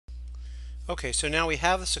Okay, so now we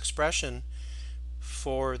have this expression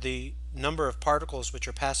for the number of particles which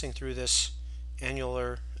are passing through this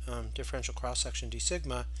annular differential cross-section d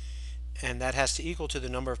sigma, and that has to equal to the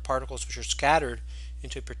number of particles which are scattered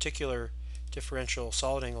into a particular differential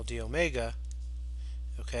solid angle d omega.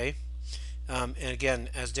 Okay, and again,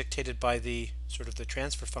 as dictated by the sort of the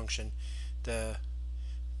transfer function,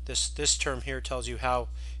 this term here tells you how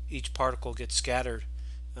each particle gets scattered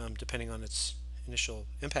depending on its initial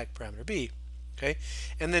impact parameter b. Okay,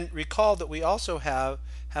 and then recall that we also have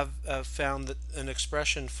found that an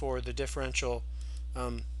expression for the differential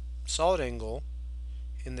solid angle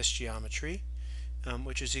in this geometry,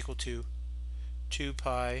 which is equal to 2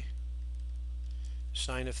 pi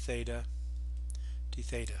sine of theta d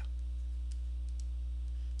theta.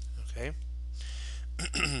 Okay,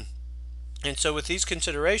 and so with these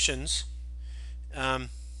considerations,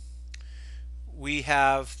 we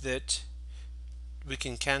have that we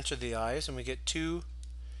can cancel the i's and we get 2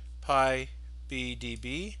 pi b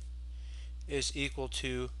db is equal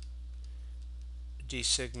to d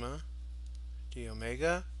sigma d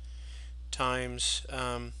omega times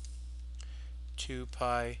 2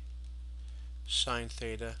 pi sine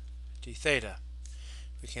theta d theta.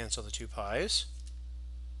 We cancel the 2 pi's.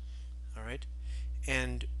 All right,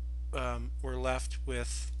 and we're left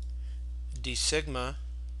with d sigma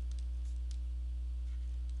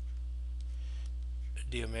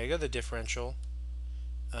d omega, the differential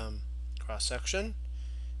cross section,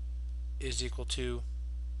 is equal to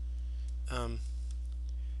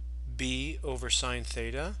b over sine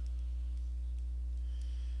theta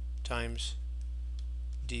times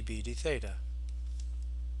db d theta.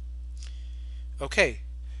 Okay,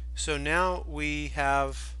 so now we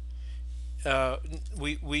have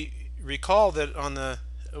we recall that on the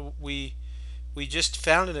we just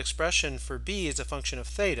found an expression for b as a function of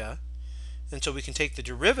theta, and so we can take the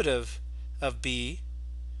derivative of b,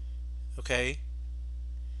 okay,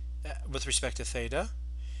 with respect to theta,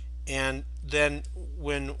 and then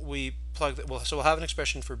when we plug that, so we'll have an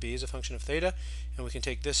expression for b as a function of theta, and we can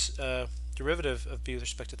take this derivative of b with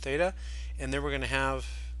respect to theta, and then we're going to have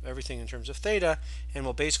everything in terms of theta, and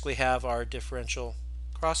we'll basically have our differential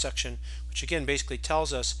cross section, which again basically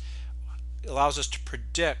allows us to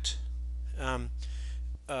predict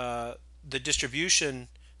the distribution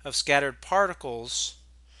of scattered particles,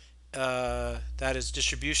 that is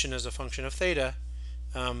distribution as a function of theta,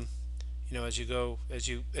 as you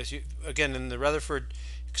again, in the Rutherford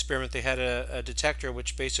experiment, they had a detector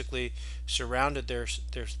which basically surrounded their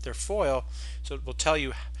foil, so it will tell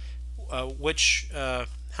you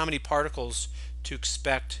how many particles to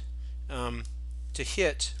expect to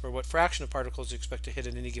hit, or what fraction of particles you expect to hit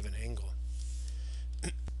at any given angle.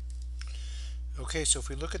 Okay, so if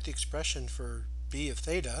we look at the expression for b of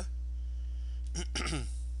theta,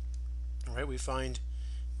 all right, we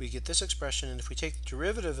get this expression, and if we take the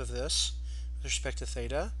derivative of this with respect to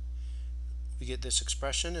theta, we get this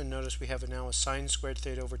expression, and notice we have now a sine squared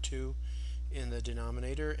theta over 2 in the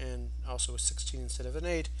denominator, and also a 16 instead of an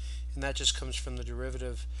 8, and that just comes from the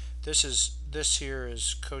derivative. This here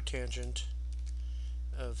is cotangent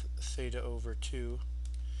of theta over 2,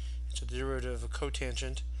 so the derivative of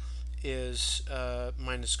cotangent is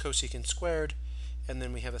minus cosecant squared, and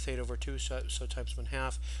then we have a theta over 2, so times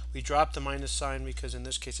 1/2. We drop the minus sign because in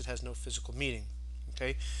this case it has no physical meaning.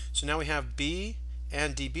 Okay, so now we have b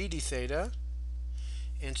and db d theta,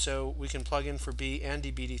 and so we can plug in for b and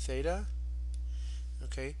db d theta.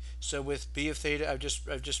 Okay, so with b of theta, I've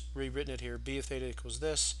just rewritten it here. B of theta equals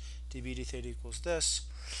this, db d theta equals this.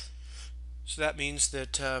 So that means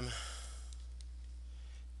that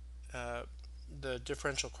the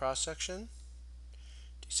differential cross section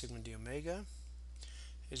d sigma d omega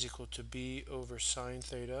is equal to b over sine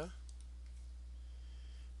theta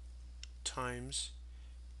times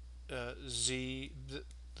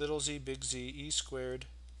little z big Z e squared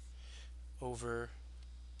over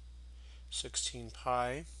 16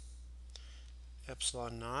 pi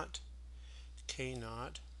epsilon naught k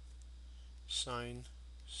naught sine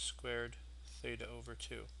squared theta over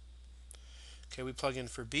 2. Okay, we plug in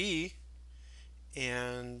for b,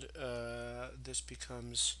 and this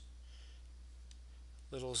becomes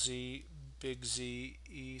little z big Z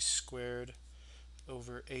e squared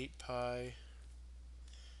over 8 pi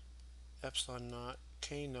epsilon naught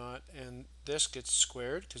k naught, and this gets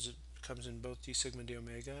squared because it comes in both d sigma d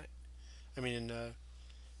omega, in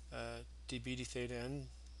db d theta and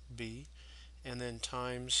b, and then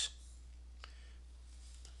times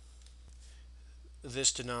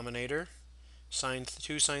this denominator,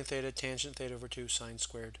 2 sine theta tangent theta over 2 sine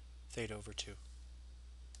squared theta over 2.